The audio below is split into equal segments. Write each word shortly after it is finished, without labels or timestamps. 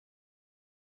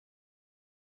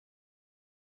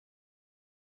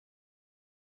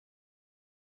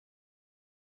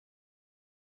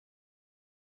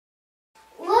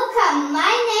Welcome,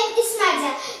 my name is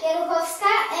Madzia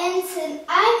Jaruchowska and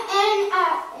I'm a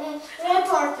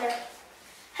reporter.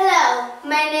 Hello,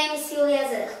 my name is Julia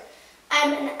Zych.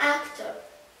 I'm an actor.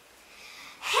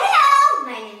 Hello,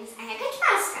 my name is Ania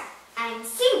Kaczmarska. I'm a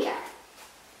singer.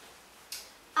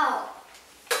 Oh.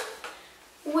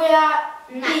 We are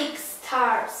big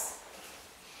stars.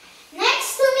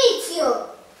 Nice to meet you.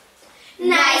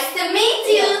 Nice to meet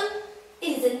you.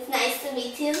 Isn't nice to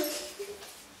meet you?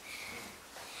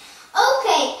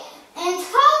 Okay, and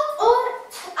how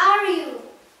old are you?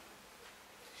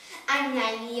 I'm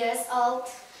 9 years old.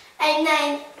 I'm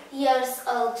 9 years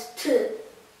old too.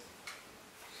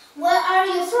 Where are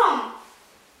you from?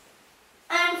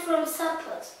 I'm from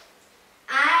Sopot.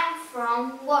 I'm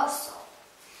from Warsaw.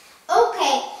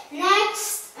 Okay,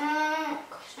 next a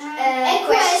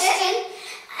question.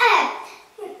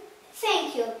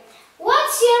 Thank you.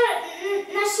 What's your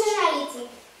nationality?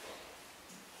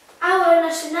 Our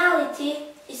nationality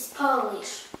is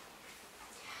Polish.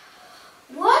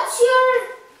 What's your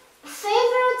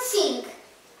favorite thing?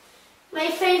 My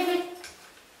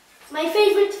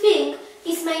favorite thing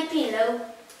is my pillow.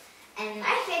 And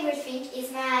my favorite thing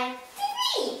is my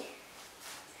TV.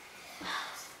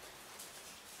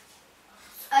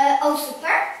 Oh,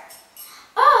 super.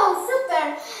 Oh, super.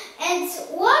 And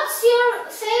what's your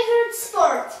favorite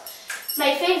sport?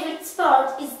 My favorite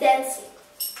sport is dancing.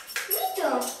 Me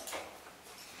too.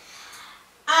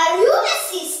 Are you the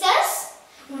sisters?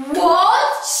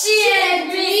 What? She and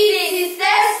me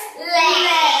sisters?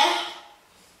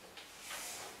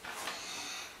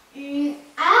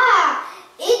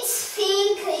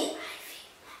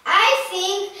 I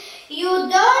think you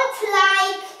don't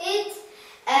like it.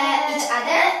 Each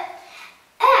other?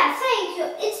 Thank you.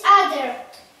 Each other.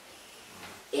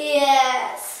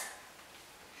 Yes.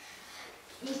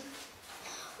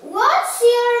 What's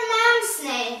your mom's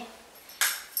name?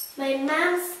 My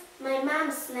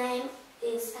mom's name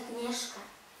is Agnieszka.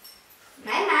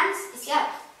 My mom's is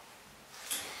Jola.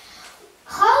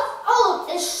 How old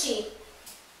is she?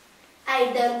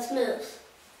 I don't move.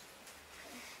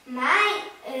 My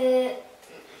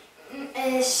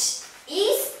is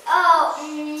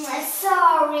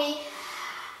sorry.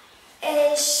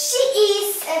 She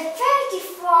is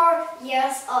 34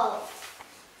 years old.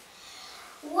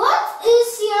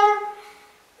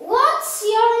 What's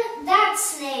your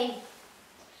dad's name?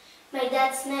 My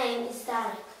dad's name is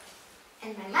Darek.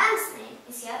 And my mom's name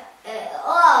is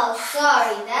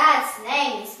sorry, dad's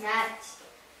name is Matt.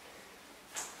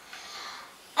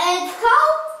 And how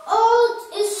old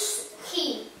is he?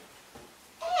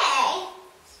 Hey.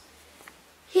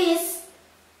 He's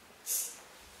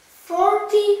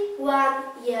 41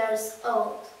 years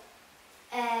old.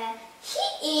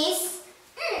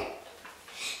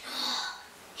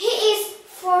 He is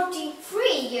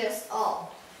 43 years old.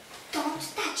 Don't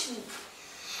touch me.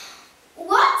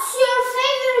 What's your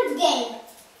favorite game?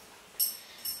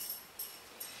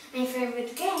 My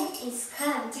favorite game is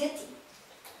Call of Duty.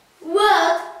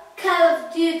 What Call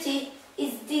of Duty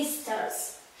is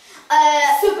Disasters?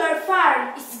 Super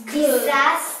Farm is good.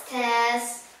 Disasters.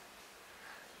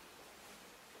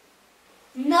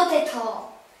 Not at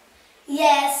all.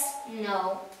 Yes.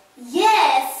 No.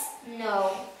 Yes.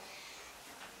 No.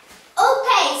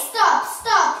 Okay, stop.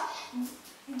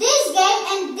 This game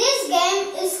and this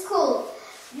game is cool.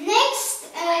 Next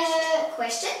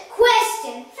Question.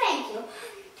 Thank you.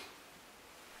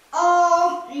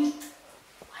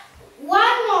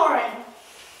 One more.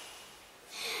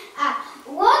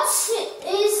 What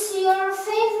is your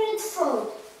favorite food?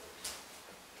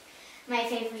 My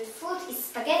favorite food is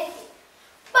spaghetti.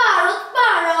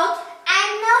 Parrot.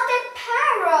 I'm not a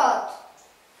parrot.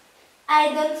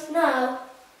 I don't know.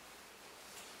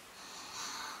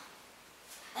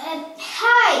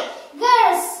 Hi,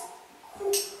 girls.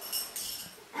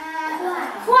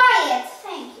 Quiet.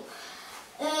 Thank you.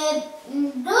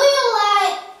 Do you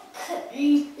like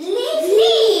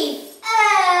Leave.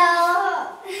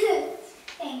 Oh.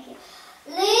 Thank you.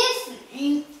 Live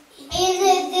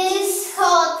in this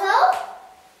hotel?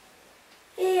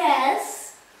 Yes.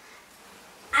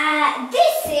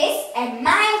 This is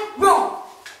my room.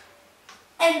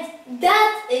 And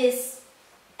that is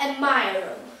a my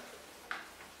room.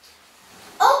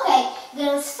 Okay,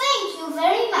 girls, thank you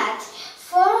very much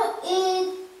for it.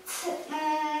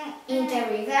 In the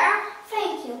river.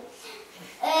 Thank you.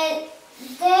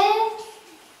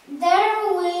 There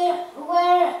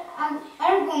were an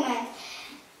argument.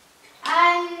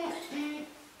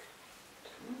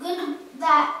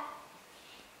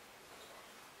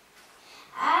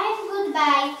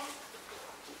 Goodbye.